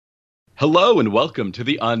Hello and welcome to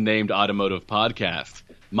the Unnamed Automotive Podcast.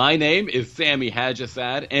 My name is Sami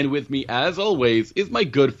Haj-Assad, and with me, as always, is my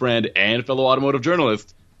good friend and fellow automotive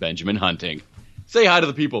journalist, Benjamin Hunting. Say hi to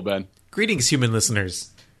the people, Ben. Greetings, human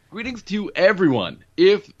listeners. Greetings to everyone.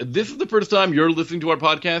 If this is the first time you're listening to our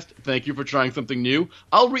podcast, thank you for trying something new.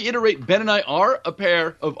 I'll reiterate, Ben and I are a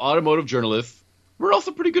pair of automotive journalists. We're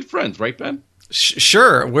also pretty good friends, right, Ben?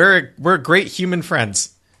 Sure, we're great human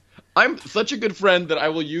friends. I'm such a good friend that I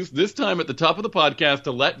will use this time at the top of the podcast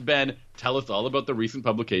to let Ben tell us all about the recent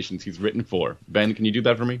publications he's written for. Ben, can you do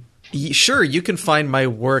that for me? Sure, you can find my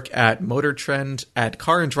work at Motor Trend, at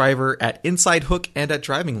Car and Driver, at Inside Hook, and at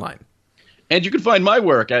Driving Line. And you can find my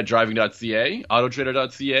work at driving.ca,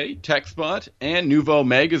 autotrader.ca, TechSpot, and Nouveau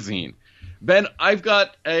Magazine. Ben, I've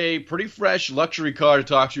got a pretty fresh luxury car to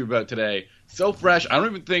talk to you about today. So fresh, I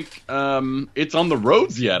don't even think it's on the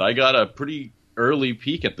roads yet. I got a pretty early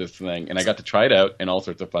peek at this thing, and I got to try it out and all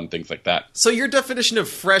sorts of fun things like that. So your definition of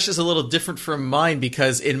fresh is a little different from mine,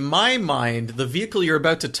 because in my mind, the vehicle you're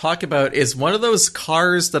about to talk about is one of those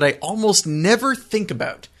cars that I almost never think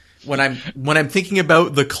about when I'm thinking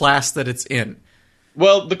about the class that it's in.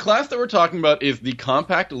 Well, the class that we're talking about is the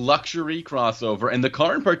compact luxury crossover, and the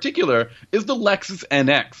car in particular is the Lexus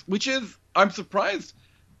NX, which is, I'm surprised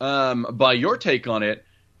by your take on it.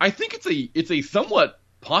 I think it's a somewhat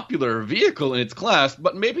popular vehicle in its class,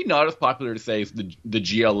 but maybe not as popular to say as the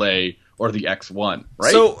GLA or the X1,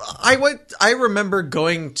 right? So I remember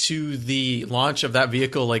going to the launch of that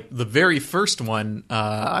vehicle, like the very first one,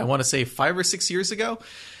 I want to say 5 or 6 years ago,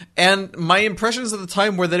 and my impressions at the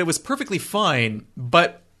time were that it was perfectly fine,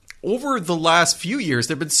 but over the last few years,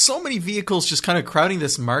 there have been so many vehicles just kind of crowding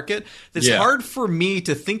this market that it's hard for me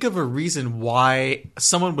to think of a reason why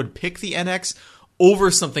someone would pick the NX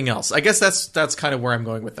over something else. I guess that's kind of where I'm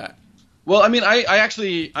going with that. Well, I mean, I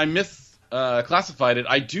actually misclassified it.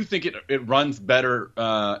 I do think it runs better.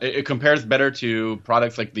 It compares better to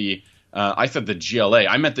products like I said the GLA.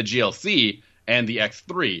 I meant the GLC and the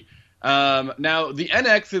X3. Now, the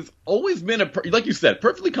NX has always been like you said,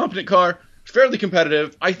 perfectly competent car, fairly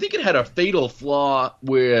competitive. I think it had a fatal flaw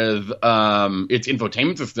with its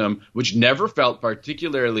infotainment system, which never felt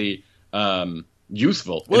particularly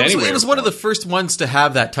useful. Well, it was one of the first ones to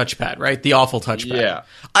have that touchpad, right? The awful touchpad. Yeah.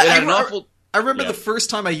 I remember the first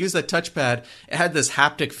time I used that touchpad, it had this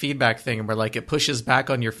haptic feedback thing where like it pushes back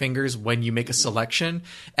on your fingers when you make a selection,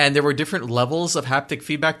 and there were different levels of haptic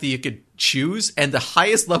feedback that you could choose, and the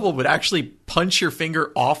highest level would actually punch your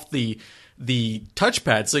finger off the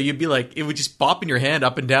touchpad, so you'd be like, it would just bop in your hand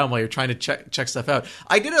up and down while you're trying to check stuff out.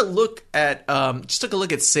 I did a look at took a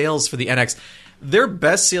look at sales for the NX. Their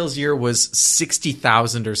best sales year was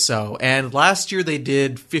 60,000 or so, and last year they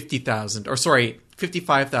did 55,000.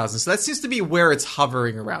 So that seems to be where it's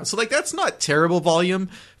hovering around. So like that's not terrible volume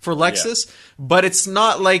for Lexus, but it's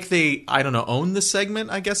not like they, I don't know, own the segment,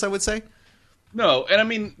 I guess I would say. No, and I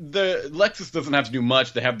mean, the Lexus doesn't have to do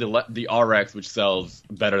much. They have the RX, which sells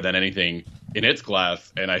better than anything in its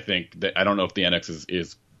class, and I think that I don't know if the NX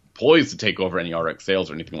is poised to take over any RX sales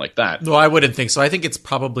or anything like that. No, I wouldn't think so. I think it's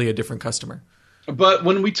probably a different customer. But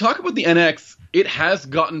when we talk about the NX, it has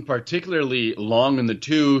gotten particularly long in the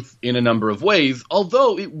tooth in a number of ways,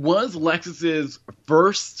 although it was Lexus's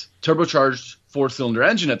first turbocharged four-cylinder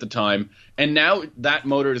engine at the time, and now that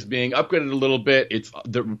motor is being upgraded a little bit.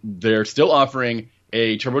 They're still offering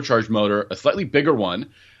a turbocharged motor, a slightly bigger one,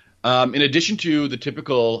 in addition to the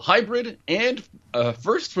typical hybrid, and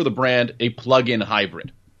first for the brand, a plug-in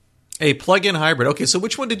hybrid. A plug-in hybrid. Okay, so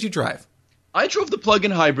which one did you drive? I drove the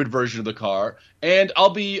plug-in hybrid version of the car, and I'll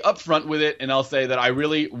be upfront with it, and I'll say that I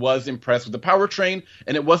really was impressed with the powertrain,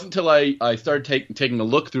 and it wasn't until I started taking a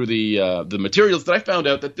look through the materials that I found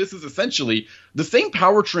out that this is essentially the same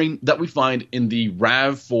powertrain that we find in the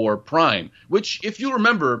RAV4 Prime, which, if you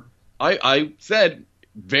remember, I said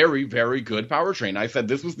very, very good powertrain. I said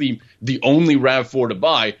this was the only RAV4 to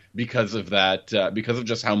buy because of that, because of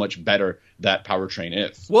just how much better that powertrain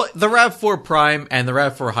is. Well, the RAV4 Prime and the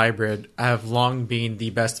RAV4 Hybrid have long been the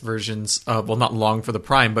best versions of, well, not long for the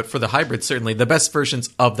Prime, but for the Hybrid, certainly the best versions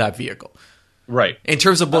of that vehicle. Right. In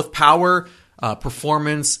terms of both power,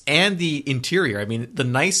 performance, and the interior. I mean, the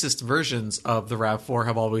nicest versions of the RAV4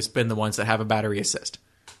 have always been the ones that have a battery assist.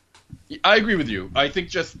 I agree with you. I think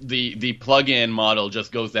just the plug-in model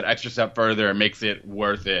just goes that extra step further and makes it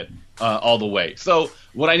worth it all the way. So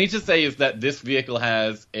what I need to say is that this vehicle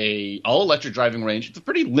has a all-electric driving range. It's a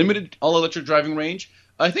pretty limited all-electric driving range.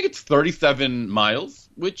 I think it's 37 miles,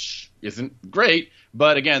 which isn't great.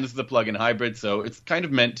 But again, this is a plug-in hybrid, so it's kind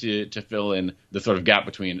of meant to fill in the sort of gap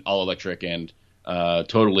between all-electric and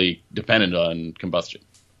totally dependent on combustion.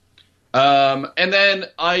 And then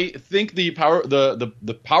I think the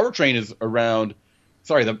powertrain is around.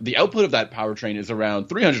 Sorry, the output of that powertrain is around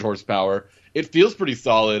 300 horsepower. It feels pretty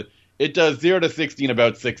solid. It does 0 to 60 in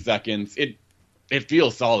about 6 seconds. It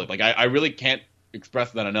feels solid. Like I really can't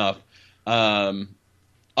express that enough.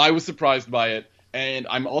 I was surprised by it, and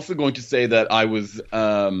I'm also going to say that I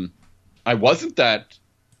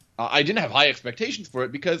didn't have high expectations for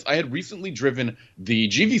it because I had recently driven the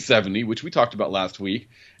GV70, which we talked about last week,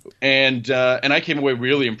 and I came away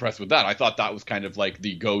really impressed with that. I thought that was kind of like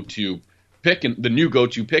the go-to pick, the new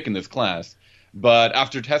go-to pick in this class. But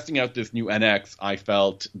after testing out this new NX, I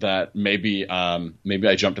felt that maybe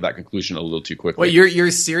I jumped to that conclusion a little too quickly. Wait, you're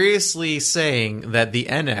seriously saying that the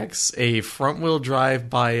NX, a front-wheel drive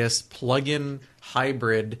biased plug-in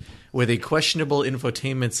hybrid with a questionable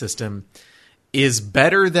infotainment system, is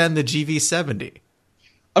better than the GV70?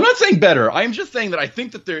 I'm not saying better. I'm just saying that I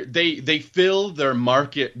think that they fill their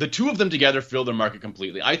market. The two of them together fill their market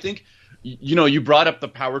completely. I think. You brought up the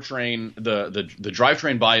powertrain, the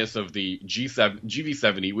drivetrain bias of the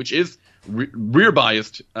GV70, which is rear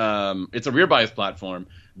biased. It's a rear biased platform.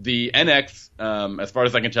 The NX, as far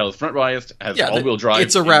as I can tell, is front biased. Has all-wheel drive.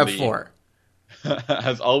 It's a RAV4.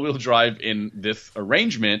 Has all-wheel drive in this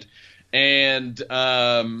arrangement, and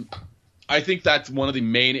I think that's one of the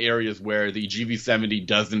main areas where the GV70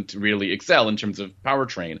 doesn't really excel in terms of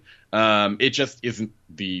powertrain. It just isn't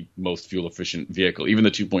the most fuel efficient vehicle, even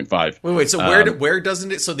the 2.5. Wait. So where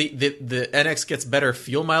doesn't it? So the NX gets better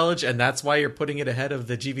fuel mileage, and that's why you're putting it ahead of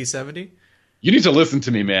the GV70? You need to listen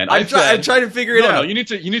to me, man. I'm trying to figure it out. No, you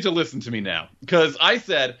need to listen to me now, because I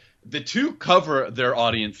said the two cover their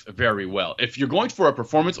audience very well. If you're going for a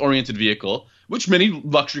performance-oriented vehicle, which many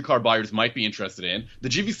luxury car buyers might be interested in, the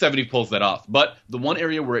GV70 pulls that off. But the one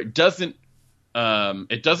area where it doesn't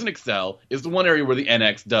excel is the one area where the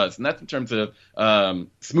NX does, and that's in terms of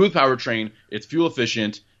smooth powertrain. It's fuel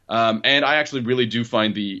efficient, and I actually really do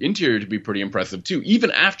find the interior to be pretty impressive too,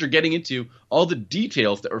 even after getting into all the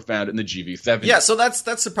details that were found in the GV70. Yeah, so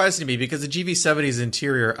that's surprising to me because the GV70's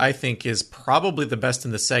interior, I think, is probably the best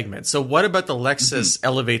in the segment. So what about the Lexus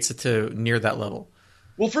elevates it to near that level?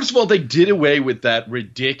 Well, first of all, they did away with that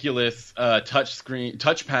ridiculous touchpad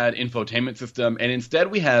infotainment system, and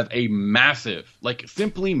instead we have a massive,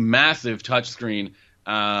 simply massive touchscreen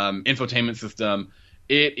infotainment system.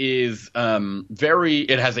 It is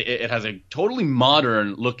it has a totally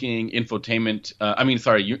modern looking infotainment.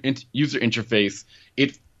 User interface.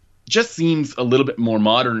 It just seems a little bit more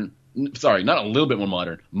modern. Sorry, not a little bit more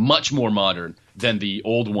modern, much more modern than the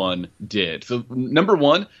old one did. So number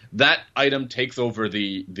one, that item takes over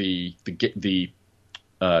the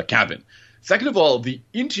cabin. Second of all, the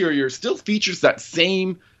interior still features that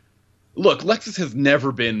same look. Lexus has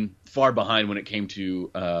never been far behind when it came to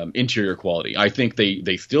interior quality. I think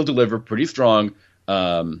they still deliver pretty strong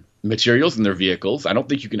materials in their vehicles. I don't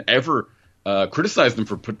think you can ever criticize them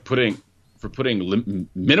for putting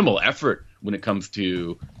minimal effort when it comes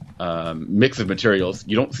to mix of materials.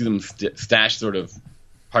 You don't see them stash sort of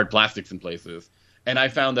hard plastics in places. And I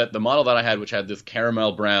found that the model that I had, which had this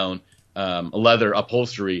caramel brown leather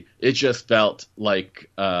upholstery, it just felt like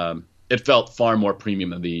it felt far more premium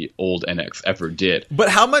than the old NX ever did. But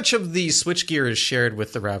how much of the switchgear is shared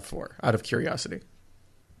with the RAV4, out of curiosity?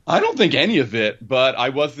 I don't think any of it, but I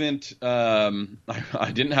wasn't.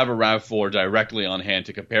 I didn't have a RAV4 directly on hand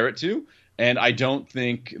to compare it to. And I don't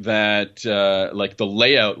think that the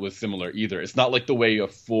layout was similar either. It's not like the way a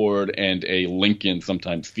Ford and a Lincoln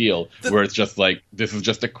sometimes feel, where it's just like this is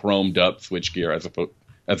just a chromed up switchgear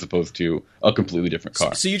as opposed to a completely different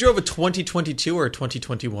car. So you drove a 2022 or a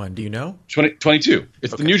 2021? Do you know? 2022.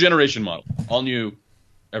 It's the new generation model, all new,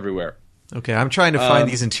 everywhere. Okay, I'm trying to find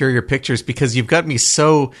these interior pictures because you've got me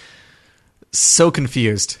so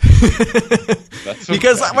confused. That's okay.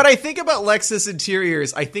 Because when I think about Lexus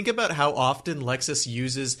interiors, I think about how often Lexus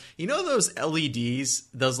uses, those LEDs,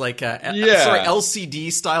 those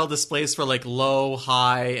LCD style displays for low,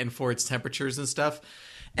 high, and for its temperatures and stuff.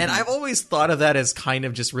 And I've always thought of that as kind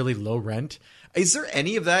of just really low rent. Is there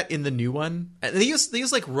any of that in the new one? They use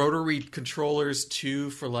rotary controllers too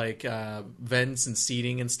for vents and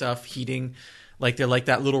seating and stuff, heating. They're like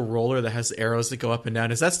that little roller that has arrows that go up and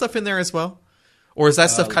down. Is that stuff in there as well? Or has that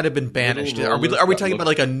stuff kind of been banished? Are we talking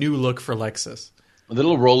about a new look for Lexus?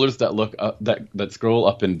 Little rollers that look that scroll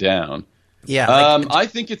up and down. Yeah. I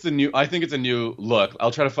think it's a new look.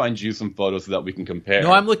 I'll try to find you some photos so that we can compare.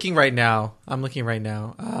 No, I'm looking right now.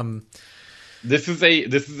 This is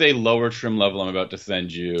a lower trim level I'm about to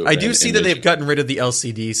send you. I do see that they've gotten rid of the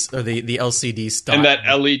LCDs or the LCD stock and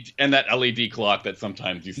that LED clock that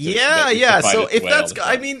sometimes used to. Yeah. So if that's,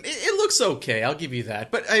 I mean, it looks okay. I'll give you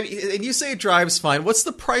that. But and you say it drives fine. What's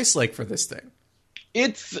the price like for this thing?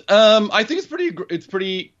 It's I think it's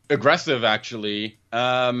pretty aggressive actually.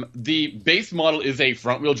 The base model is a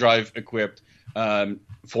front wheel drive equipped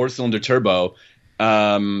 4-cylinder turbo.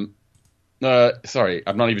 Sorry,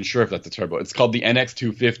 I'm not even sure if that's a turbo. It's called the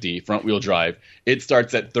NX250 front-wheel drive. It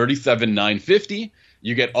starts at $37,950.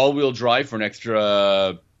 You get all-wheel drive for an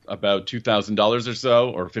extra about $2,000 or so,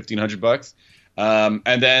 or $1,500.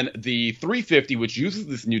 And then the 350, which uses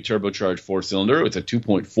this new turbocharged 4-cylinder, it's a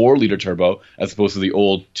 2.4-liter turbo as opposed to the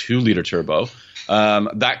old 2-liter turbo.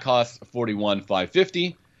 That costs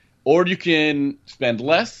 $41,550. Or you can spend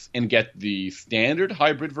less and get the standard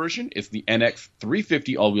hybrid version. It's the NX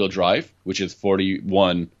 350 all-wheel drive, which is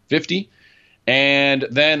 $41,550. And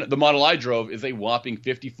then the model I drove is a whopping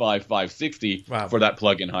 $55,560 for that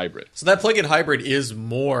plug-in hybrid. So that plug-in hybrid is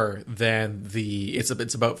more than it's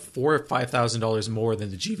about $4,000 or $5,000 more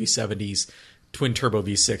than the GV70's twin turbo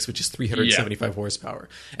V6, which is 375 horsepower.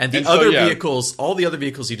 And vehicles, all the other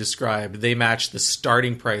vehicles you described, they match the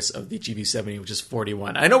starting price of the GV70, which is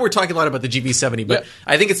 $41,000. I know we're talking a lot about the GV70, but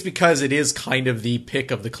I think it's because it is kind of the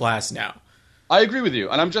pick of the class now. I agree with you,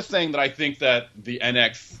 and I'm just saying that I think that the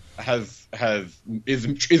NX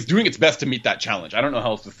is doing its best to meet that challenge. I don't know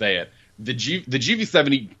how else to say it. The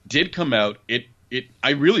GV70 did come out.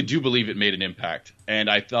 I really do believe it made an impact, and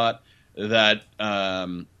I thought that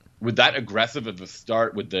with that aggressive of a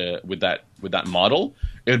start with that model,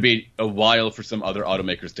 it would be a while for some other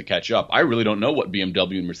automakers to catch up. I really don't know what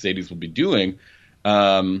BMW and Mercedes will be doing,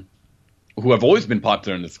 who have always been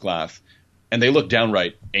popular in this class, and they look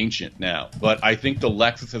downright ancient now. But I think the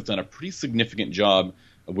Lexus has done a pretty significant job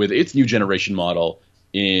with its new generation model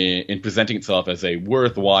in presenting itself as a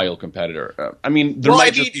worthwhile competitor. I mean, there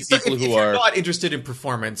might just be people who are not interested in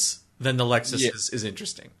performance. Then the Lexus is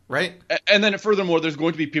interesting, right? And then furthermore, there's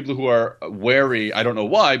going to be people who are wary. I don't know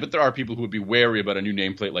why, but there are people who would be wary about a new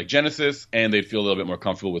nameplate like Genesis, and they'd feel a little bit more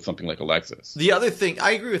comfortable with something like a Lexus. The other thing,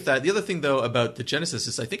 I agree with that. The other thing, though, about the Genesis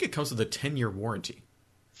is I think it comes with a 10-year warranty.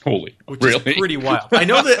 Which is pretty wild. I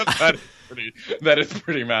know that that is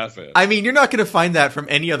pretty massive. I mean, you're not going to find that from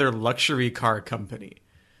any other luxury car company.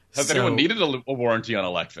 Has anyone needed a warranty on a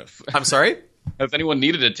Lexus? I'm sorry? Has anyone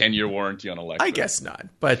needed a 10-year warranty on a Lexus? I guess not.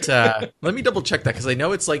 But let me double check that because I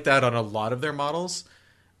know it's like that on a lot of their models.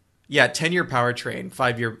 Yeah, 10-year powertrain,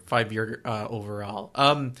 5-year overall.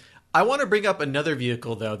 I want to bring up another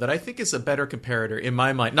vehicle, though, that I think is a better comparator in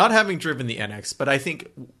my mind. Not having driven the NX, but I think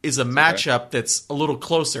is a matchup that's a little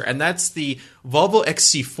closer, and that's the Volvo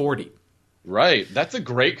XC40. Right. That's a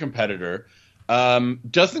great competitor.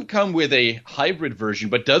 Doesn't come with a hybrid version,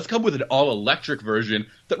 but does come with an all-electric version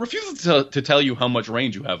that refuses to tell you how much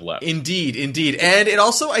range you have left. Indeed. And it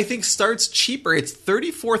also, I think, starts cheaper. It's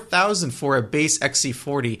 $34,000 for a base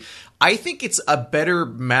XC40. I think it's a better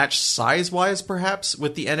match size-wise, perhaps,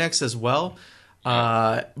 with the NX as well.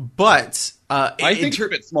 I think it's a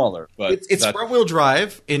bit smaller, but it's front-wheel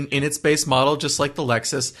drive in its base model, just like the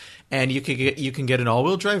Lexus, and you can get an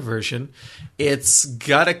all-wheel drive version. It's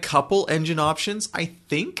got a couple engine options, I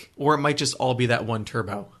think, or it might just all be that one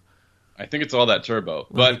turbo. I think it's all that turbo.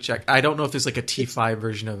 Let me check. I don't know if there's like a T5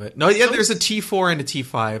 version of it. No, yeah, there's a T4 and a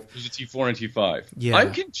T5. There's a T4 and T5. Yeah.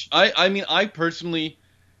 I personally.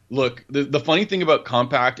 Look, the funny thing about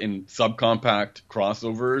compact and subcompact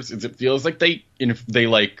crossovers is it feels like they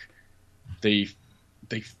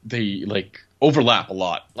overlap a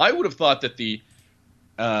lot. I would have thought that the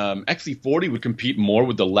XC40 would compete more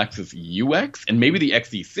with the Lexus UX, and maybe the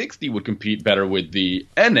XC60 would compete better with the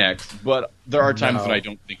NX, but there are times that I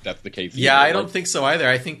don't think that's the case. Yeah, I don't think so either.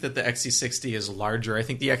 I think that the XC60 is larger. I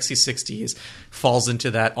think the XC60 falls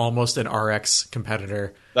into that almost an RX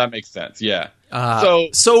competitor. That makes sense, yeah.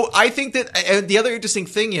 So I think that the other interesting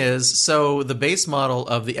thing is, the base model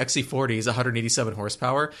of the XC40 is 187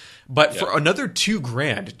 horsepower, but for another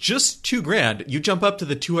 $2,000, just $2,000, you jump up to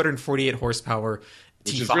the 248 horsepower T5.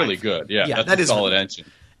 Which is really good. Yeah, that's a solid engine.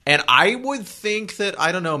 And I would think that,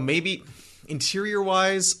 I don't know, maybe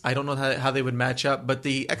interior-wise, I don't know how they would match up, but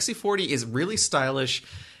the XC40 is really stylish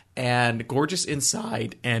and gorgeous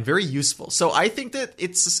inside and very useful. So I think that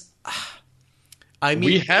it's...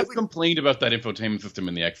 we have complained about that infotainment system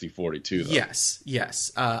in the XC40 too, though.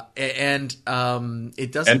 Yes. And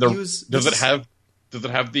it doesn't use... Does it have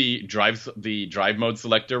the drive mode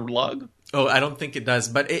selector log? Oh, I don't think it does.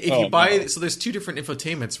 But if you buy... So there's two different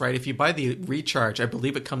infotainments, right? If you buy the Recharge, I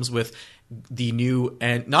believe it comes with the new...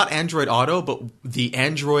 and not Android Auto, but the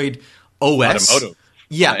Android OS. Automotive.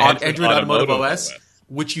 Yeah, on Android Automotive OS. OS,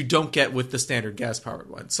 which you don't get with the standard gas-powered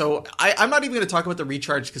one. So I'm not even going to talk about the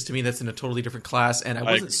Recharge because to me that's in a totally different class, and I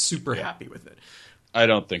wasn't super happy with it. I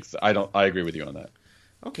don't think so. I agree with you on that.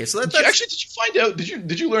 Okay, so did you find out?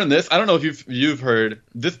 Did you learn this? I don't know if you've heard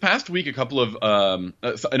this past week. A couple of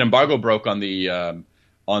an embargo broke on the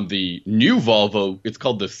new Volvo. It's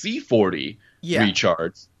called the C40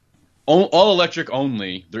 Recharge. All electric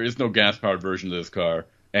only. There is no gas powered version of this car,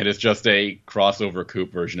 and it's just a crossover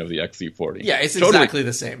coupe version of the XC40. Yeah, it's exactly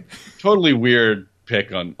the same. Totally weird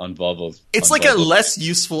pick on Volvo's. It's like Volvo. A less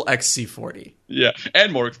useful XC40. Yeah,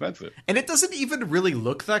 and more expensive. And it doesn't even really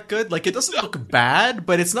look that good. Like, it doesn't look bad,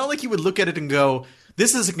 but it's not like you would look at it and go,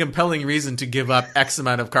 this is a compelling reason to give up X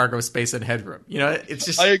amount of cargo space and headroom. You know, it's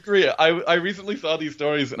just... I agree. I recently saw these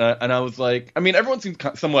stories, and I was like... I mean, everyone seemed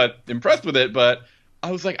somewhat impressed with it, but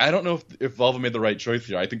I was like, I don't know if Volvo made the right choice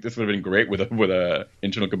here. I think this would have been great with a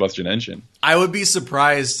internal combustion engine. I would be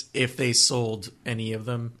surprised if they sold any of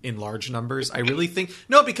them in large numbers. I really think...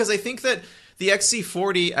 No, because I think that the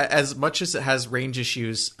XC40, as much as it has range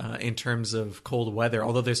issues in terms of cold weather,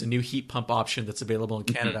 although there's a new heat pump option that's available in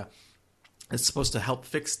Canada, it's supposed to help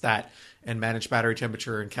fix that and manage battery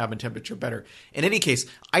temperature and cabin temperature better. In any case,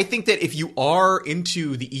 I think that if you are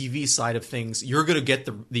into the EV side of things, you're going to get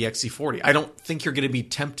the XC40. I don't think you're going to be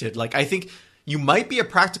tempted. Like, I think you might be a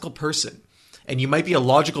practical person and you might be a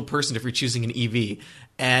logical person if you're choosing an EV.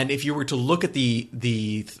 And if you were to look at the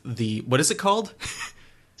what is it called?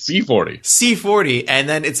 C40. C40, and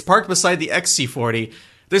then it's parked beside the XC40.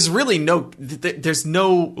 There's really no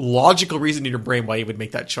logical reason in your brain why you would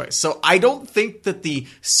make that choice. So I don't think that the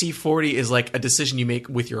C40 is like a decision you make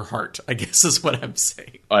with your heart, I guess is what I'm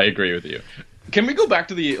saying. I agree with you. Can we go back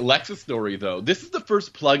to the Lexus story, though? This is the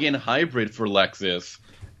first plug-in hybrid for Lexus,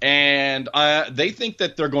 and they think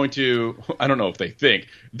that they're going to – I don't know if they think.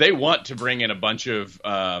 They want to bring in a bunch of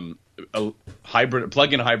plug-in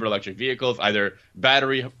hybrid electric vehicles, either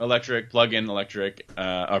battery electric, plug-in electric,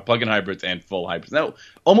 or plug-in hybrids and full hybrids. Now,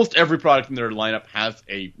 almost every product in their lineup has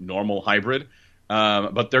a normal hybrid,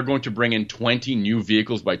 but they're going to bring in 20 new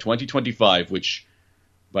vehicles by 2025, which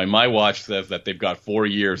by my watch says that they've got 4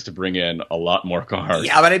 years to bring in a lot more cars.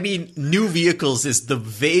 Yeah, but I mean, new vehicles is the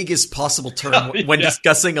vaguest possible term when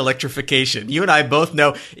discussing electrification. You and I both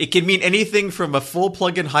know it can mean anything from a full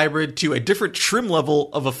plug-in hybrid to a different trim level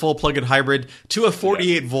of a full plug-in hybrid to a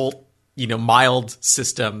 48-volt, mild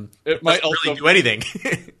system. It might also really do anything.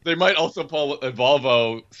 They might also call a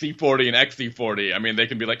Volvo C40 and XC40. I mean, they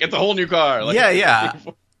can be like, it's a whole new car. Like, yeah.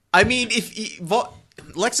 I mean,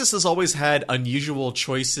 Lexus has always had unusual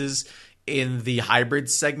choices in the hybrid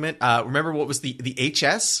segment. Remember what was the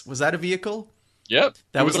HS? Was that a vehicle? Yep.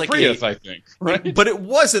 That was a like Prius, I think. Right? But it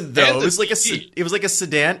wasn't though. It was like a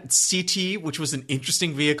sedan CT, which was an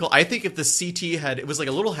interesting vehicle. I think if the CT it was like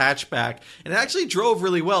a little hatchback, and it actually drove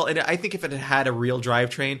really well. And I think if it had a real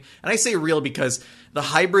drivetrain, and I say real because the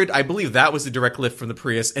hybrid, I believe that was a direct lift from the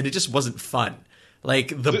Prius, and it just wasn't fun. Like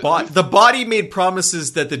the body made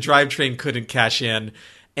promises that the drivetrain couldn't cash in,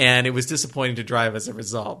 and it was disappointing to drive as a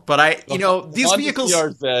result. But these vehicles,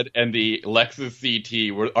 the CR-Z and the Lexus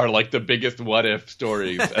CT are like the biggest what if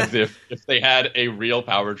stories. As if they had a real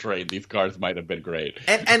powertrain, these cars might have been great.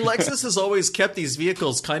 And Lexus has always kept these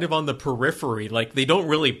vehicles kind of on the periphery. Like they never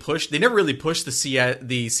really pushed the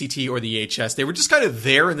CT or the HS. They were just kind of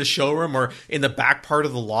there in the showroom or in the back part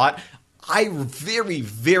of the lot. I very,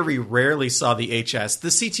 very rarely saw the HS.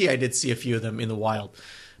 The CT, I did see a few of them in the wild.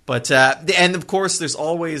 But and of course, there's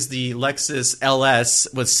always the Lexus LS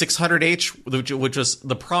with 600H, which was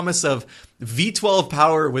the promise of V12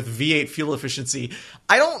 power with V8 fuel efficiency.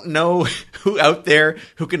 I don't know who out there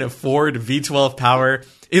who can afford V12 power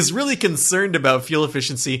is really concerned about fuel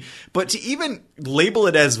efficiency, but to even label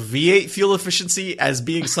it as V8 fuel efficiency as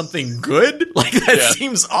being something good, like that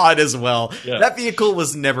seems odd as well. Yeah. That vehicle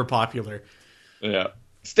was never popular. Yeah,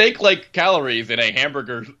 steak-like calories in a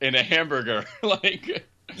hamburger. Like.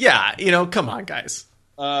 Yeah, come on, guys.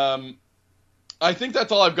 I think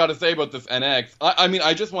that's all I've got to say about this NX. I mean,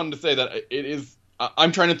 I just wanted to say that it is.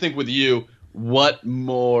 I'm trying to think with you, how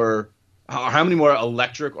many more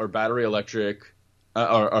electric or battery electric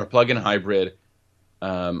or plug-in hybrid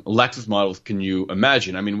Lexus models can you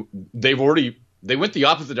imagine? I mean, they went the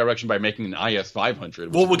opposite direction by making an IS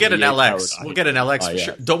 500. Well, we'll get an LX. We'll get an LX for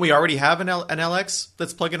sure. Don't we already have an LX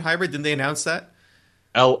that's plug-in hybrid? Didn't they announce that?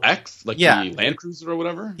 LX, like Yeah. the Land Cruiser or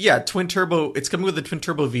whatever? Yeah, twin turbo. It's coming with a twin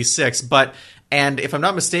turbo V6, and if I'm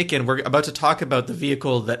not mistaken, we're about to talk about the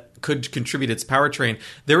vehicle that could contribute its powertrain.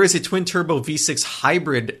 There is a twin turbo V6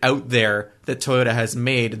 hybrid out there that Toyota has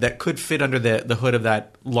made that could fit under the hood of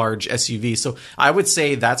that large SUV. So I would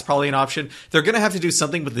say that's probably an option. They're going to have to do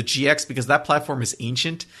something with the GX because that platform is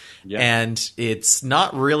ancient, and it's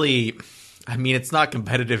not really. I mean, it's not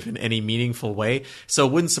competitive in any meaningful way, so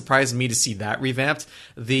it wouldn't surprise me to see that revamped.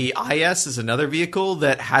 The IS is another vehicle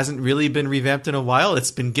that hasn't really been revamped in a while. It's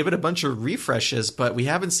been given a bunch of refreshes, but we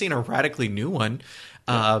haven't seen a radically new one.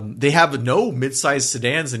 They have no mid-sized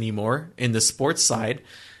sedans anymore in the sports side.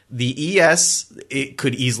 The ES, it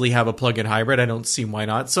could easily have a plug-in hybrid. I don't see why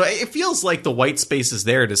not. So it feels like the white space is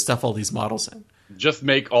there to stuff all these models in. Just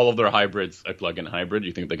make all of their hybrids a plug-in hybrid.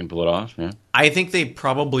 You think they can pull it off? Yeah. I think they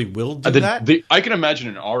probably will do that. I can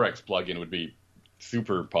imagine an RX plug-in would be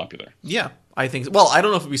super popular. Yeah, I think. Well, I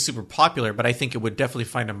don't know if it would be super popular, but I think it would definitely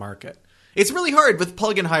find a market. It's really hard with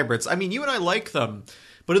plug-in hybrids. I mean, you and I like them,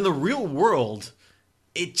 but in the real world,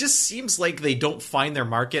 it just seems like they don't find their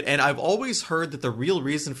market. And I've always heard that the real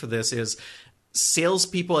reason for this is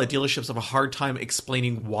salespeople at dealerships have a hard time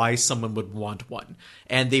explaining why someone would want one.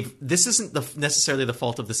 And this isn't necessarily the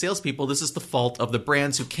fault of the salespeople. This is the fault of the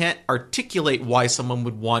brands who can't articulate why someone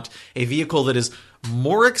would want a vehicle that is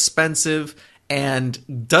more expensive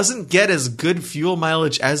and doesn't get as good fuel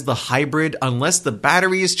mileage as the hybrid unless the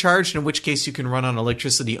battery is charged, in which case you can run on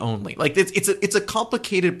electricity only. Like it's a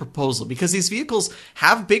complicated proposal because these vehicles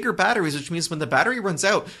have bigger batteries, which means when the battery runs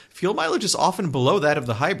out, fuel mileage is often below that of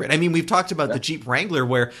the hybrid. I mean, we've talked about the Jeep Wrangler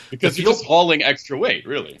where because you're just hauling extra weight,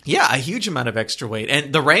 really. Yeah, a huge amount of extra weight.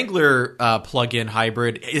 And the Wrangler plug-in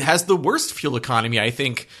hybrid, it has the worst fuel economy, I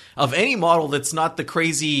think, of any model that's not the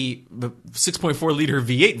crazy 6.4 liter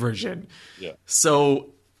V8 version. Yeah.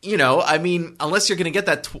 So, I mean, unless you're going to get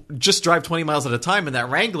that just drive 20 miles at a time in that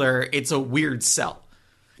Wrangler, it's a weird sell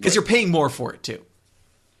because you're paying more for it too.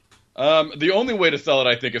 The only way to sell it,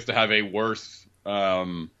 I think, is to have a worse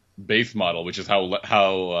base model, which is how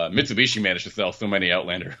Mitsubishi managed to sell so many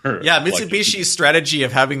Outlander. Yeah, Mitsubishi's strategy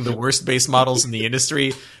of having the worst base models in the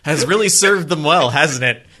industry has really served them well, hasn't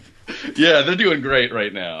it? Yeah, they're doing great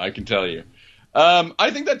right now, I can tell you.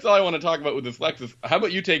 I think that's all I want to talk about with this Lexus. How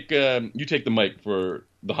about you take the mic for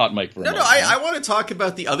the hot mic for a moment? No, I want to talk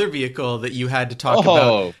about the other vehicle that you had to talk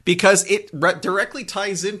about because it directly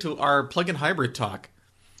ties into our plug-in hybrid talk.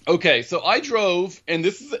 Okay, so I drove, and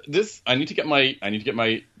this I need to get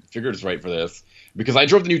my figures right for this because I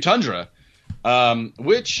drove the new Tundra,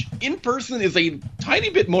 which in person is a tiny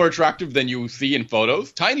bit more attractive than you see in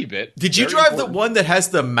photos. Tiny bit. Did you drive the one that has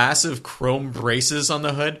the massive chrome braces on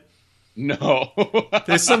the hood? No.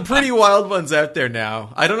 There's some pretty wild ones out there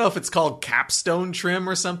now. I don't know if it's called capstone trim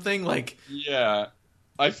or something. Yeah,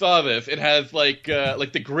 I saw this. It has like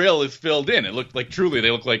the grill is filled in. It looked like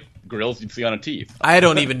they look like grills you'd see on a teeth. I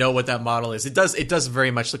don't even know what that model is. It does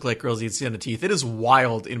very much look like grills you'd see on a teeth. It is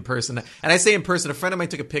wild in person. And I say in person, a friend of mine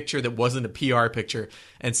took a picture that wasn't a PR picture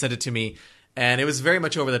and sent it to me, and it was very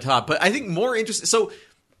much over the top. But I think more interesting. So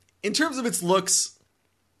in terms of its looks,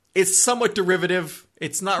 it's somewhat derivative.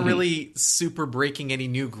 It's not really super breaking any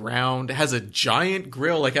new ground. It has a giant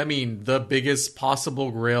grill, the biggest possible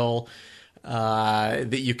grill that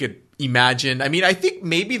you could imagine. I mean, I think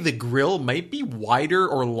maybe the grill might be wider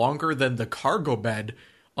or longer than the cargo bed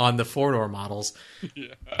on the four-door models.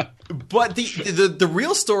 Yeah. But the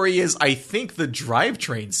real story is, I think, the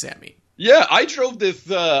drivetrain, Sammy. Yeah, I drove this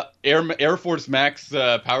Air Force Max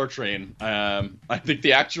powertrain. I think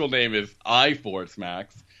the actual name is iForce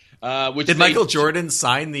Max. Did Michael Jordan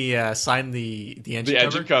sign the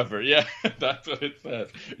engine cover? Yeah, that's what it says.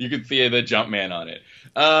 You can see the Jumpman on it.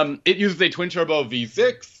 It uses a twin turbo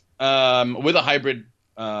V6 with a hybrid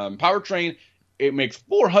powertrain. It makes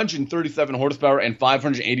 437 horsepower and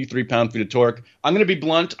 583 pound-feet of torque. I'm going to be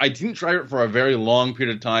blunt. I didn't drive it for a very long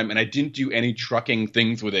period of time, and I didn't do any trucking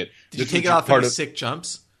things with it. Did you take it off any sick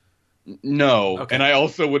jumps? No, okay. And I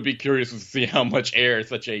also would be curious to see how much air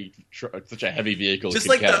such a heavy vehicle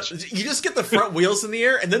could catch. You just get the front wheels in the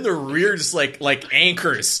air, and then the rear just like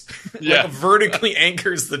anchors, vertically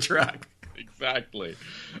anchors the truck. Exactly.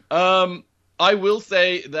 I will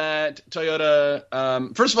say that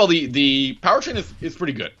Toyota. First of all, the powertrain is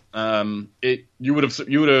pretty good. You would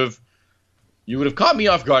have caught me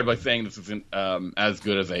off guard by saying this isn't as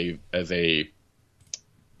good as a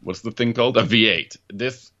what's the thing called, a V8.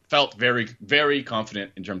 This felt very, very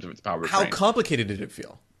confident in terms of its powertrain. How complicated did it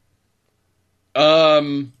feel? How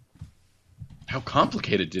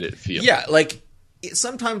complicated did it feel? Yeah,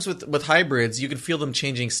 sometimes with hybrids, you can feel them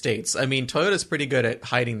changing states. I mean, Toyota's pretty good at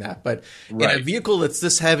hiding that, but Right. in a vehicle that's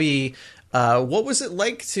this heavy, what was it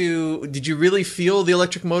like did you really feel the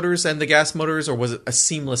electric motors and the gas motors, or was it a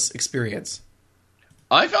seamless experience?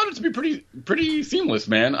 I found it to be pretty seamless,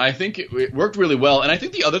 man. I think it worked really well. And I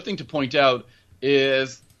think the other thing to point out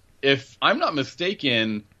is, if I'm not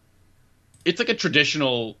mistaken, it's like a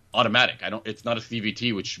traditional automatic. It's not a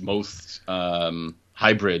CVT, which most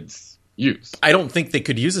hybrids use. I don't think they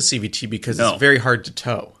could use a CVT because No. it's very hard to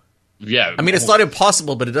tow. Yeah. I mean, it's not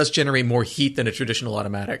impossible, but it does generate more heat than a traditional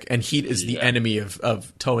automatic, and heat is the Yeah. enemy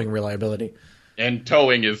of towing reliability. And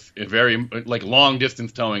towing is very, like, long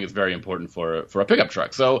distance towing is very important for a pickup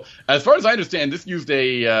truck. So as far as I understand, this used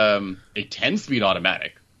a 10-speed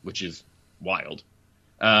automatic, which is wild.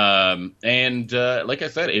 And like I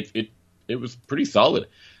said, it was pretty solid.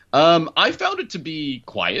 I found it to be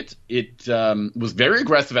quiet. It was very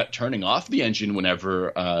aggressive at turning off the engine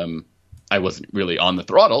whenever I wasn't really on the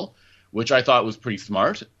throttle, which I thought was pretty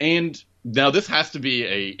smart. And now this has to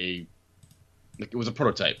be it was a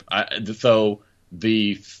prototype. So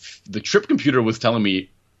the trip computer was telling me,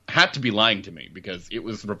 had to be lying to me, because it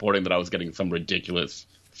was reporting that I was getting some ridiculous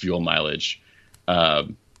fuel mileage. I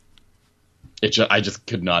just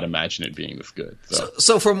could not imagine it being this good.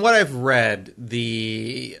 So from what I've read,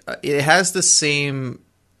 it has the same.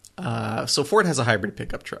 So Ford has a hybrid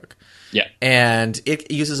pickup truck. Yeah. And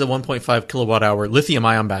it uses a 1.5 kilowatt hour lithium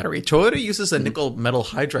ion battery. Toyota uses a nickel metal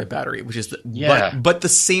hydride battery, which is but the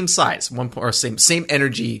same size, same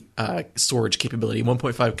energy storage capability,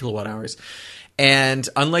 1.5 kilowatt hours. And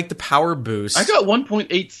unlike the Power Boost, I got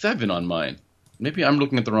 1.87 on mine. Maybe I'm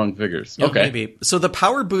looking at the wrong figures. Yeah, okay. Maybe. So the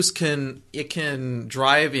Power Boost can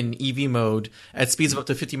drive in EV mode at speeds of up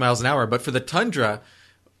to 50 miles an hour, but for the Tundra,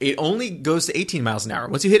 it only goes to 18 miles an hour.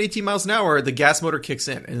 Once you hit 18 miles an hour, the gas motor kicks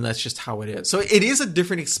in, and that's just how it is. So it is a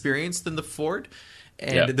different experience than the Ford,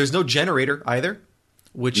 and there's no generator either,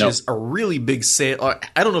 which is a really big sale.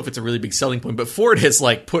 I don't know if it's a really big selling point, but Ford has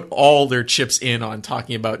put all their chips in on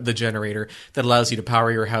talking about the generator that allows you to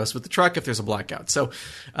power your house with the truck if there's a blackout. So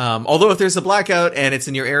although if there's a blackout and it's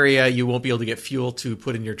in your area, you won't be able to get fuel to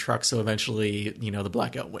put in your truck. So eventually, the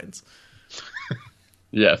blackout wins.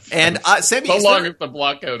 Yes. And Sammy, so long as the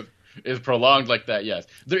blackout is prolonged like that, yes.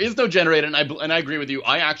 There is no generator, and I agree with you.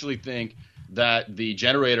 I actually think that the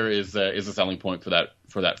generator is a selling point for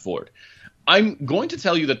that Ford. I'm going to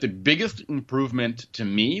tell you that the biggest improvement to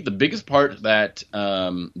me, the biggest part that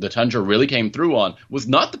the Tundra really came through on, was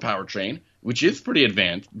not the powertrain, which is pretty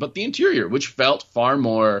advanced, but the interior, which felt far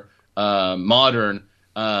more modern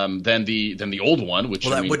than the old one, which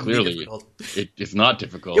clearly it's not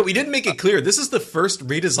difficult. Yeah, we didn't make it clear. This is the first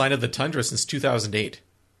redesign of the Tundra since 2008.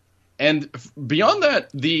 And beyond that,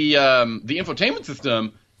 the infotainment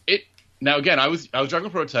system. Now again, I was driving a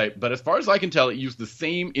prototype, but as far as I can tell, it used the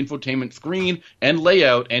same infotainment screen and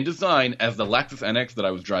layout and design as the Lexus NX that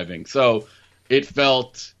I was driving. So it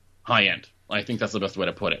felt high end. I think that's the best way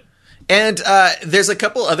to put it. And there's a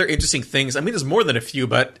couple other interesting things. I mean, there's more than a few,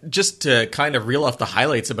 but just to kind of reel off the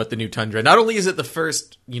highlights about the new Tundra. Not only is it the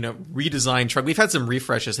first, redesigned truck, we've had some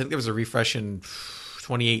refreshes. I think there was a refresh in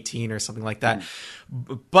 2018 or something like that.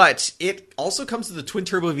 But it also comes with a twin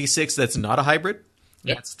turbo V6 that's not a hybrid.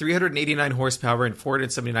 Yeah. It's 389 horsepower and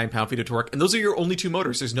 479 pound-feet of torque. And those are your only two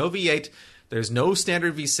motors. There's no V8. There's no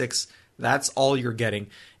standard V6. That's all you're getting.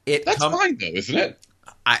 That's fine, though, isn't it?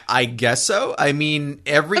 I guess so. I mean,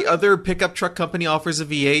 every other pickup truck company offers a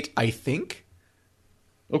V8, I think.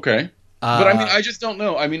 Okay. But I mean, I just don't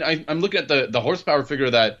know. I mean, I'm looking at the horsepower figure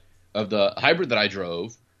of the hybrid that I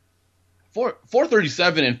drove.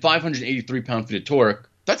 437 and 583 pound-feet of torque.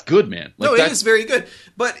 That's good, man. No, it is very good.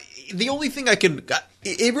 But the only thing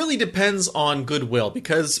it really depends on goodwill,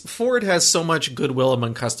 because Ford has so much goodwill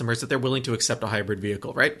among customers that they're willing to accept a hybrid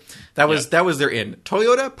vehicle, right? That was their in.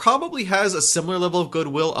 Toyota probably has a similar level of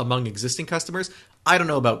goodwill among existing customers. I don't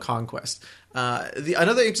know about Conquest.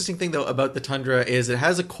 Another interesting thing, though, about the Tundra is it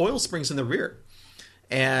has a coil springs in the rear.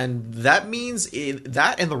 And that means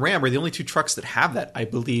that and the Ram are the only two trucks that have that, I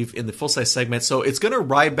believe, in the full-size segment. So it's going to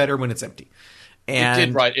ride better when it's empty.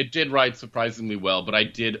 And it did ride surprisingly well, but I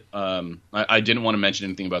didn't want to mention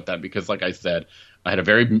anything about that because, like I said, I had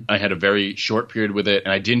a very short period with it,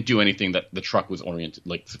 and I didn't do anything that the truck was oriented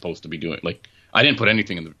supposed to be doing. Like, I didn't put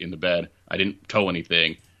anything in the bed, I didn't tow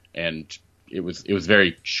anything, and it was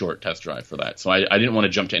very short test drive for that. So I didn't want to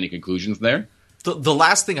jump to any conclusions there. The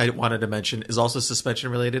last thing I wanted to mention is also suspension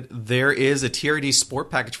related. There is a TRD Sport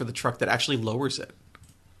package for the truck that actually lowers it.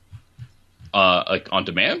 Like on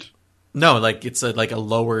demand? No, it's a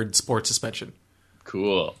lowered sport suspension.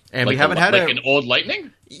 Cool. And we haven't had an old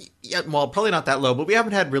Lightning? Yeah, well, probably not that low, but we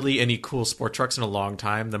haven't had really any cool sport trucks in a long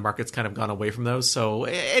time. The market's kind of gone away from those, so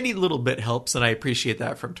any little bit helps, and I appreciate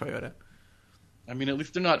that from Toyota. I mean, at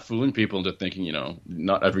least they're not fooling people into thinking,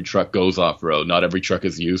 not every truck goes off-road. Not every truck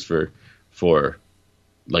is used for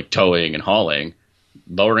like towing and hauling.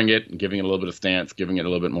 Lowering it and giving it a little bit of stance, giving it a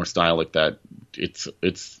little bit more style like that.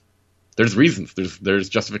 There's reasons. There's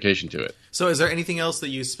justification to it. So is there anything else that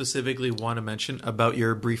you specifically want to mention about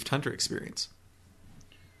your brief Tundra experience?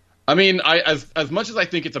 I mean, as much as I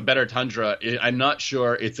think it's a better Tundra, I'm not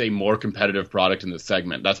sure it's a more competitive product in this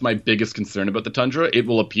segment. That's my biggest concern about the Tundra. It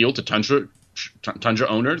will appeal to Tundra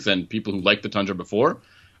owners and people who liked the Tundra before,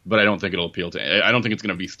 but I don't think it'll appeal to. I don't think it's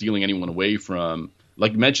going to be stealing anyone away from,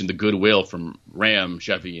 like you mentioned, the goodwill from Ram,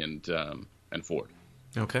 Chevy, and Ford.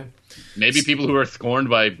 Okay. Maybe people who are scorned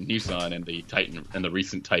by Nissan and the Titan and the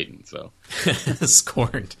recent Titan. So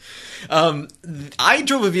scorned. I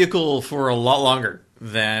drove a vehicle for a lot longer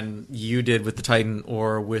than you did with the Titan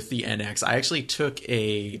or with the NX. I actually took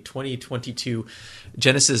a 2022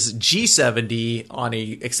 Genesis G70 on a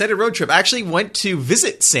extended road trip. I actually went to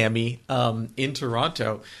visit Sammy in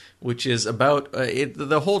Toronto, which is about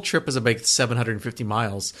the whole trip is about 750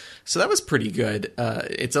 miles. So that was pretty good.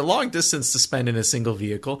 It's a long distance to spend in a single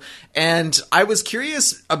vehicle. And I was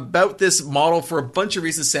curious about this model for a bunch of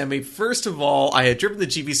reasons, Sammy. First of all, I had driven the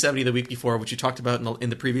GV70 the week before, which you talked about in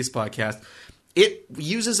the previous podcast. It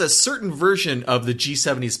uses a certain version of the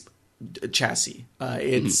G70's chassis.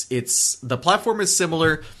 It's the platform is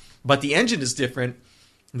similar, but the engine is different.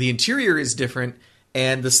 The interior is different.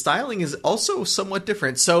 And the styling is also somewhat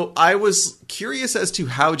different. So I was curious as to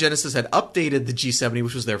how Genesis had updated the G70,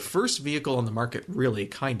 which was their first vehicle on the market, really,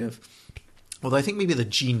 kind of. Although I think maybe the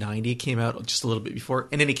G90 came out just a little bit before.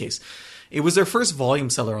 In any case, it was their first volume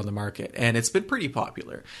seller on the market, and it's been pretty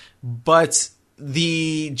popular. But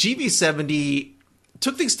the GV70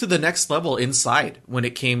 took things to the next level inside when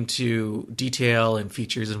it came to detail and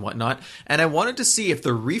features and whatnot. And I wanted to see if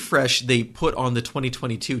the refresh they put on the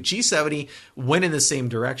 2022 G70 went in the same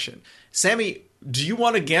direction. Sammy, do you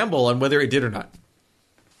want to gamble on whether it did or not?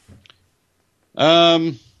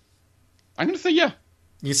 I'm going to say yeah.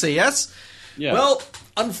 You say yes? Yeah. Well,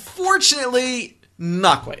 unfortunately,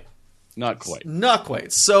 not quite. Not quite. Not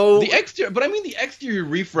quite. So the exterior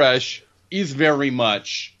refresh is very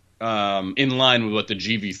much in line with what the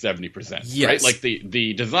GV70 presents, yes. Right? Like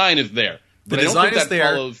the design is there, but I don't think that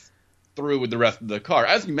there. follows through with the rest of the car.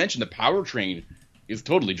 As you mentioned, the powertrain is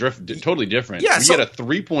totally different. Yeah, we get a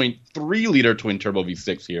 3.3 liter twin turbo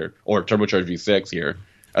V6 here, or turbocharged V6 here,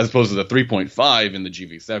 as opposed to the 3.5 in the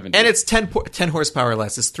GV70. And it's 10 horsepower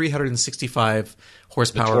less. It's 365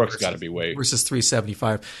 horsepower. The torque's got to be way versus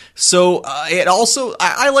 375. So it also,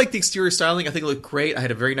 I like the exterior styling. I think it looked great. I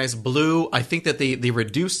had a very nice blue. I think that they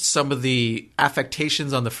reduced some of the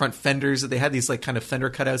affectations on the front fenders. That they had these like kind of fender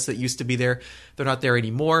cutouts that used to be there. They're not there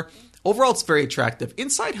anymore. Overall, it's very attractive.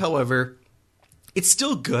 Inside, however, it's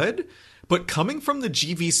still good. But coming from the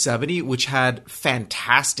GV70, which had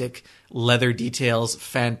fantastic leather details,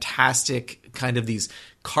 fantastic kind of these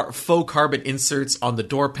faux carbon inserts on the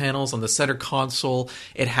door panels, on the center console.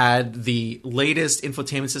 It had the latest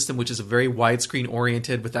infotainment system, which is a very widescreen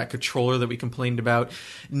oriented with that controller that we complained about.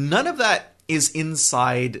 None of that is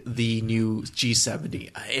inside the new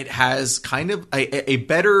G70. It has kind of a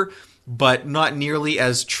better but not nearly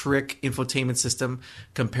as trick infotainment system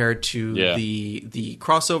compared to the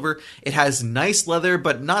crossover. It has nice leather,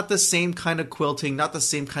 but not the same kind of quilting, not the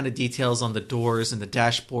same kind of details on the doors and the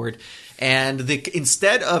dashboard. And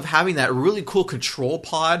instead of having that really cool control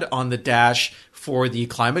pod on the dash for the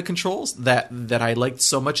climate controls that I liked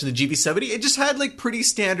so much in the GV70, it just had like pretty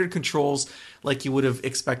standard controls like you would have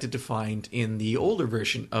expected to find in the older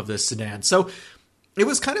version of the sedan. So it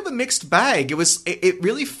was kind of a mixed bag. It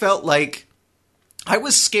really felt like I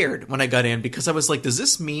was scared when I got in because I was like, does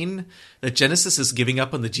this mean that Genesis is giving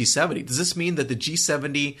up on the G70? Does this mean that the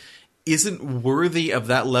G70 isn't worthy of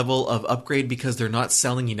that level of upgrade because they're not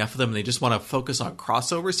selling enough of them and they just want to focus on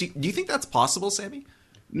crossovers? Do you think that's possible, Sammy?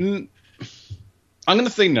 I'm going to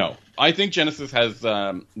say no. I think Genesis has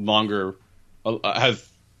has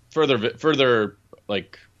further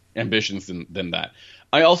like ambitions than that.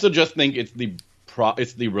 I also just think it's the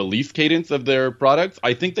release cadence of their products.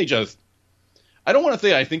 I think I don't want to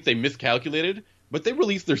say I think they miscalculated, but they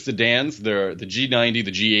released their sedans, the G90,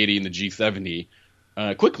 the G80, and the G70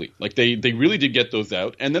 quickly. Like they really did get those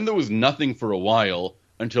out. And then there was nothing for a while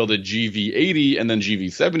until the GV80 and then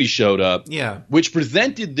GV70 showed up. Yeah. Which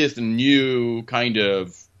presented this new kind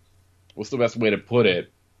of, what's the best way to put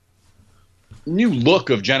it? new look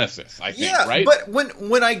of Genesis, I think, right? But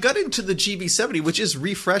when I got into the GV70, which is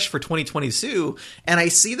refreshed for 2022, and I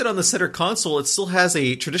see that on the center console it still has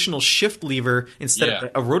a traditional shift lever instead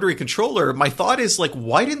of a rotary controller, my thought is like,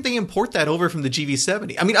 why didn't they import that over from the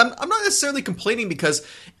GV70? I mean, I'm not necessarily complaining, because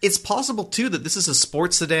it's possible too that this is a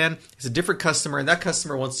sports sedan, it's a different customer, and that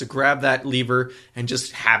customer wants to grab that lever and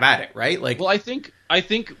just have at it, right? Like, well, I think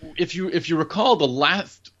if you recall the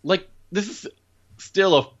last, like, this is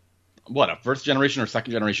still a first generation or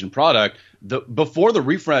second generation product. Before the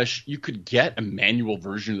refresh, you could get a manual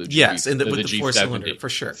version of the with the G70 4-cylinder for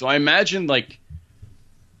sure. So I imagine, like,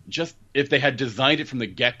 just if they had designed it from the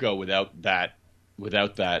get-go without that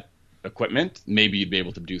equipment, maybe you'd be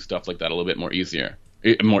able to do stuff like that a little bit more easily.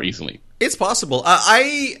 It's possible.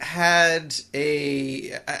 I had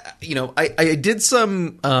I did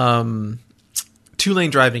some 2-lane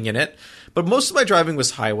driving in it, but most of my driving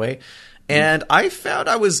was highway. And I found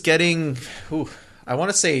I was getting, I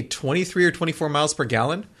want to say 23 or 24 miles per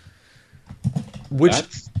gallon, which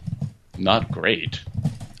that's not great.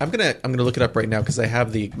 I'm gonna look it up right now because I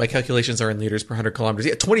have my calculations are in liters per 100 kilometers.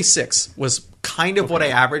 Yeah, 26 was kind of what I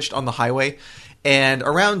averaged on the highway, and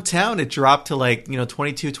around town it dropped to like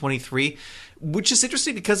 22, 23. Which is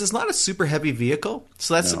interesting because it's not a super heavy vehicle,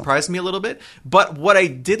 so that surprised me a little bit. But what I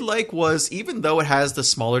did like was, even though it has the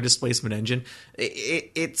smaller displacement engine,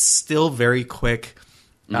 it's still very quick.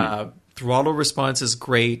 Throttle response is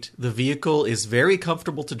great. The vehicle is very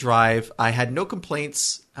comfortable to drive. I had no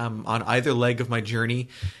complaints on either leg of my journey.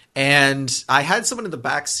 And I had someone in the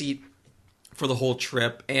back seat for the whole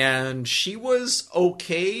trip, and she was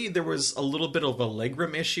okay. There was a little bit of a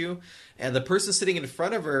legroom issue, and the person sitting in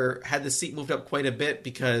front of her had the seat moved up quite a bit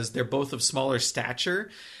because they're both of smaller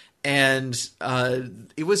stature, and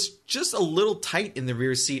it was just a little tight in the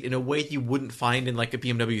rear seat in a way you wouldn't find in like a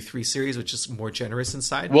BMW 3 Series, which is more generous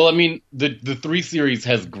inside. Well, I mean, the 3 Series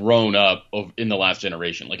has grown up in the last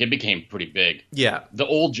generation. Like, it became pretty big. Yeah. The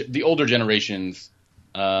older generations,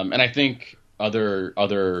 and I think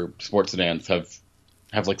other sports sedans have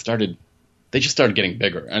like started getting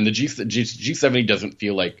bigger, and the G70 doesn't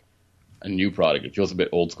feel like a new product. It feels a bit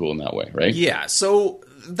old school in that way, right? Yeah. So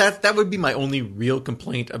that would be my only real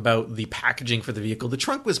complaint about the packaging for the vehicle. The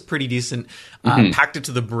trunk was pretty decent, packed it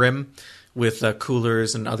to the brim with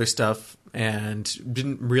coolers and other stuff, and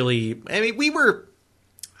didn't really. I mean,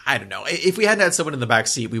 I don't know. If we hadn't had someone in the back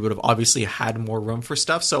seat, we would have obviously had more room for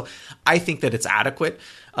stuff. So I think that it's adequate.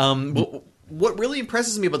 What really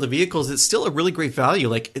impresses me about the vehicle is it's still a really great value.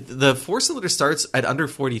 Like, the 4-cylinder starts at under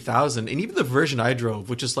 40,000, and even the version I drove,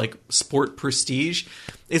 which is like Sport Prestige,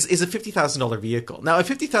 is a $50,000 vehicle. Now, a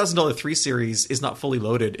 $50,000 3 Series is not fully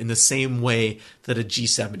loaded in the same way that a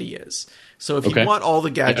G70 is. So if you want all the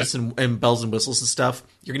gadgets and bells and whistles and stuff,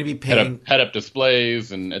 you're going to be paying head-up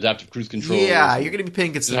displays and adaptive cruise control. Yeah, you're going to be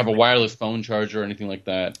paying. Does it have a wireless phone charger or anything like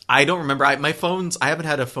that? I don't remember. I haven't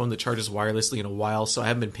had a phone that charges wirelessly in a while, so I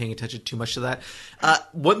haven't been paying attention too much to that.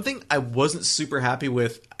 One thing I wasn't super happy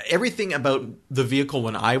with, everything about the vehicle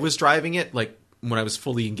when I was driving it, like when I was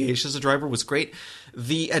fully engaged as a driver, was great.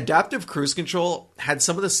 The adaptive cruise control had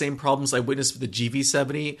some of the same problems I witnessed with the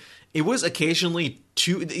GV70. It was occasionally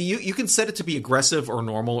you can set it to be aggressive or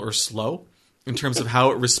normal or slow in terms of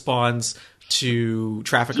how it responds to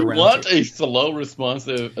traffic around you. Want a slow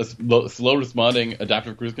responding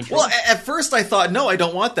adaptive cruise control? Well, at first I thought, no, I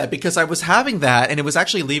don't want that, because I was having that and it was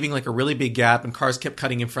actually leaving like a really big gap and cars kept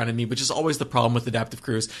cutting in front of me, which is always the problem with adaptive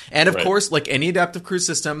cruise. And of course, like any adaptive cruise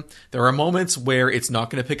system, there are moments where it's not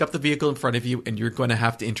going to pick up the vehicle in front of you and you're going to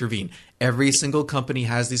have to intervene. Every single company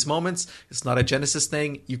has these moments. It's not a Genesis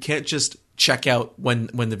thing. You can't just check out when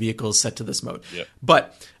the vehicle is set to this mode. Yep.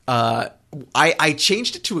 But I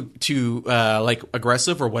changed it to like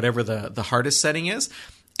aggressive or whatever the hardest setting is,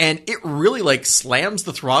 and it really like slams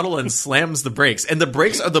the throttle and slams the brakes, and the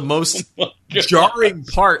brakes are the most jarring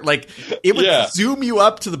part. Like, it would zoom you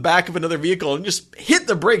up to the back of another vehicle and just hit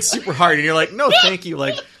the brakes super hard, and you're like, no, thank you.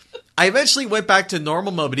 Like, I eventually went back to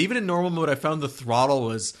normal mode, but even in normal mode, I found the throttle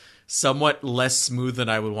was somewhat less smooth than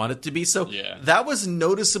I would want it to be. So that was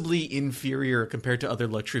noticeably inferior compared to other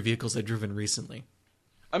luxury vehicles I've driven recently.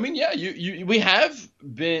 I mean, yeah, we have,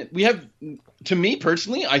 to me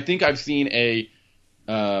personally, I think I've seen a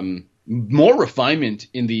more refinement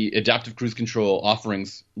in the adaptive cruise control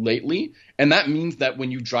offerings lately. And that means that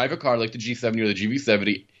when you drive a car like the G70 or the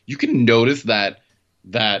GV70, you can notice that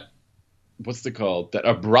what's it called? That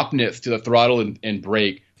abruptness to the throttle and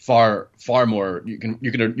brake far more. You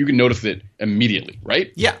can notice it immediately,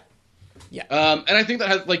 right? Yeah. Yeah. And I think that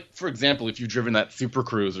has, like, for example, if you've driven that Super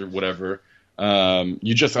Cruise or whatever,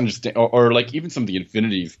 you just understand, or like even some of the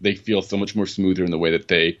Infinities, they feel so much more smoother in the way that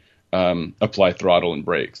they apply throttle and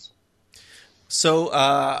brakes.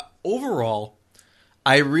 So overall,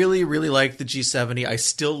 I really, really like the G70. I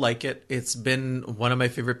still like it. It's been one of my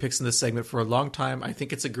favorite picks in this segment for a long time. I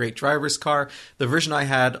think it's a great driver's car. The version I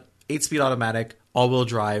had, 8-speed automatic, all-wheel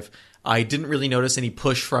drive. I didn't really notice any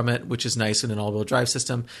push from it, which is nice in an all-wheel drive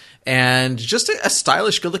system. And just a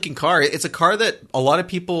stylish, good-looking car. It's a car that a lot of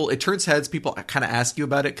people, it turns heads. People kind of ask you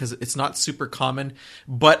about it because it's not super common.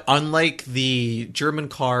 But unlike the German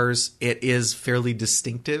cars, it is fairly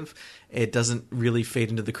distinctive. It doesn't really fade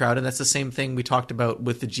into the crowd. And that's the same thing we talked about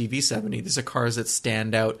with the GV70. These are cars that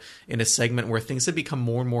stand out in a segment where things have become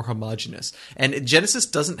more and more homogenous. And Genesis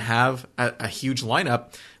doesn't have a huge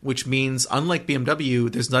lineup, which means, unlike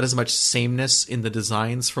BMW, there's not as much sameness in the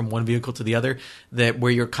designs from one vehicle to the other, that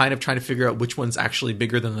where you're kind of trying to figure out which one's actually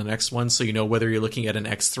bigger than the next one. So you know whether you're looking at an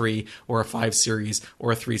X3 or a 5 Series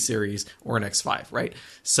or a 3 Series or an X5, right?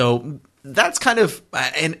 So that's kind of,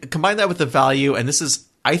 and combine that with the value, and this is,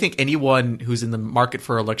 I think anyone who's in the market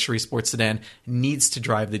for a luxury sports sedan needs to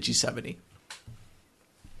drive the G70.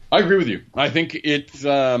 I agree with you. I think it's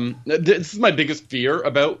this is my biggest fear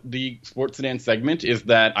about the sports sedan segment, is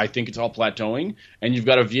that I think it's all plateauing, and you've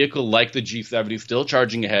got a vehicle like the G70 still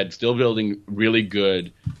charging ahead, still building really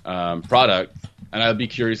good products, and I'd be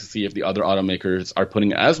curious to see if the other automakers are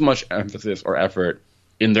putting as much emphasis or effort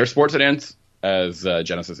in their sports sedans as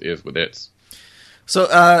Genesis is with its.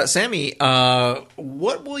 So, Sammy,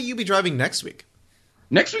 what will you be driving next week?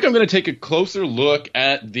 Next week, I'm going to take a closer look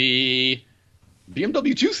at the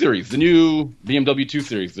BMW 2 Series, the new BMW 2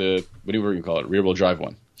 Series, the, what do we call it, rear-wheel drive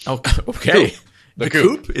one. Oh, okay. The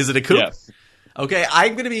coupe? Is it a coupe? Yes. Okay,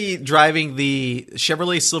 I'm going to be driving the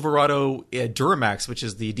Chevrolet Silverado Duramax, which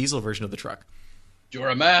is the diesel version of the truck.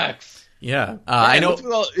 Duramax. Yeah. I know.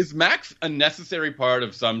 Is Max a necessary part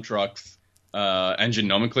of some trucks' engine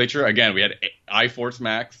nomenclature? Again, we had iForce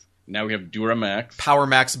Max. Now we have Duramax. Power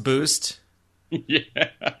Max Boost. Yeah.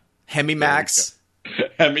 Hemi Max.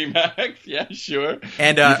 Hemi Max, yeah, sure.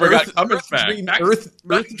 And Earth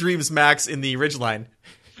Dreams Max in the Ridgeline.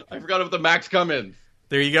 I forgot about the Max Cummins.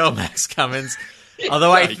 There you go, Max Cummins.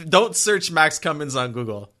 Although I don't search Max Cummins on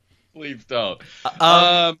Google. Please don't.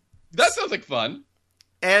 That sounds like fun.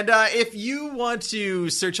 And if you want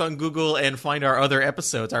to search on Google and find our other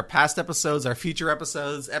episodes, our past episodes, our future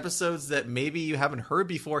episodes, episodes that maybe you haven't heard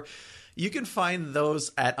before, you can find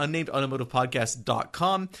those at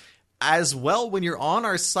unnamedautomotivepodcast.com. As well, when you're on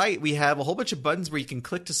our site, we have a whole bunch of buttons where you can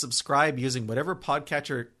click to subscribe using whatever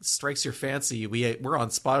podcatcher strikes your fancy. We're on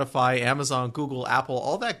Spotify, Amazon, Google, Apple,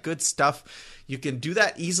 all that good stuff. You can do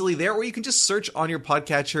that easily there, or you can just search on your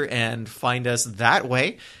podcatcher and find us that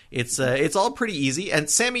way. It's all pretty easy. And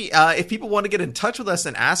Sammy, if people want to get in touch with us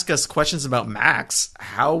and ask us questions about Max,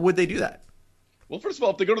 how would they do that? Well, first of all,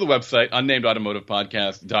 if they go to the website,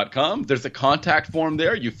 unnamedautomotivepodcast.com, there's a contact form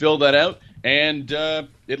there. You fill that out, and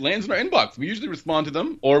it lands in our inbox. We usually respond to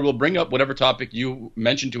them, or we'll bring up whatever topic you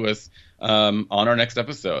mentioned to us on our next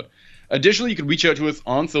episode. Additionally, you can reach out to us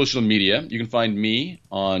on social media. You can find me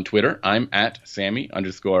on Twitter. I'm at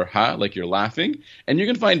Sammy_ha, like you're laughing. And you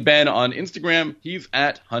can find Ben on Instagram. He's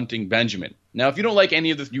at Hunting Benjamin. Now, if you don't like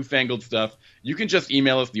any of this newfangled stuff, you can just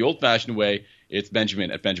email us the old-fashioned way. It's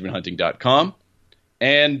benjamin@benjaminhunting.com.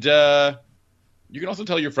 And you can also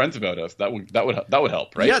tell your friends about us. That would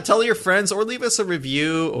help, right? Yeah, tell your friends, or leave us a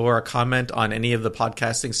review or a comment on any of the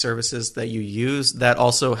podcasting services that you use. That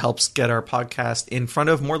also helps get our podcast in front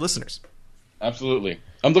of more listeners. Absolutely.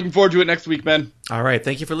 I'm looking forward to it next week, Ben. All right.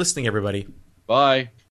 Thank you for listening, everybody. Bye.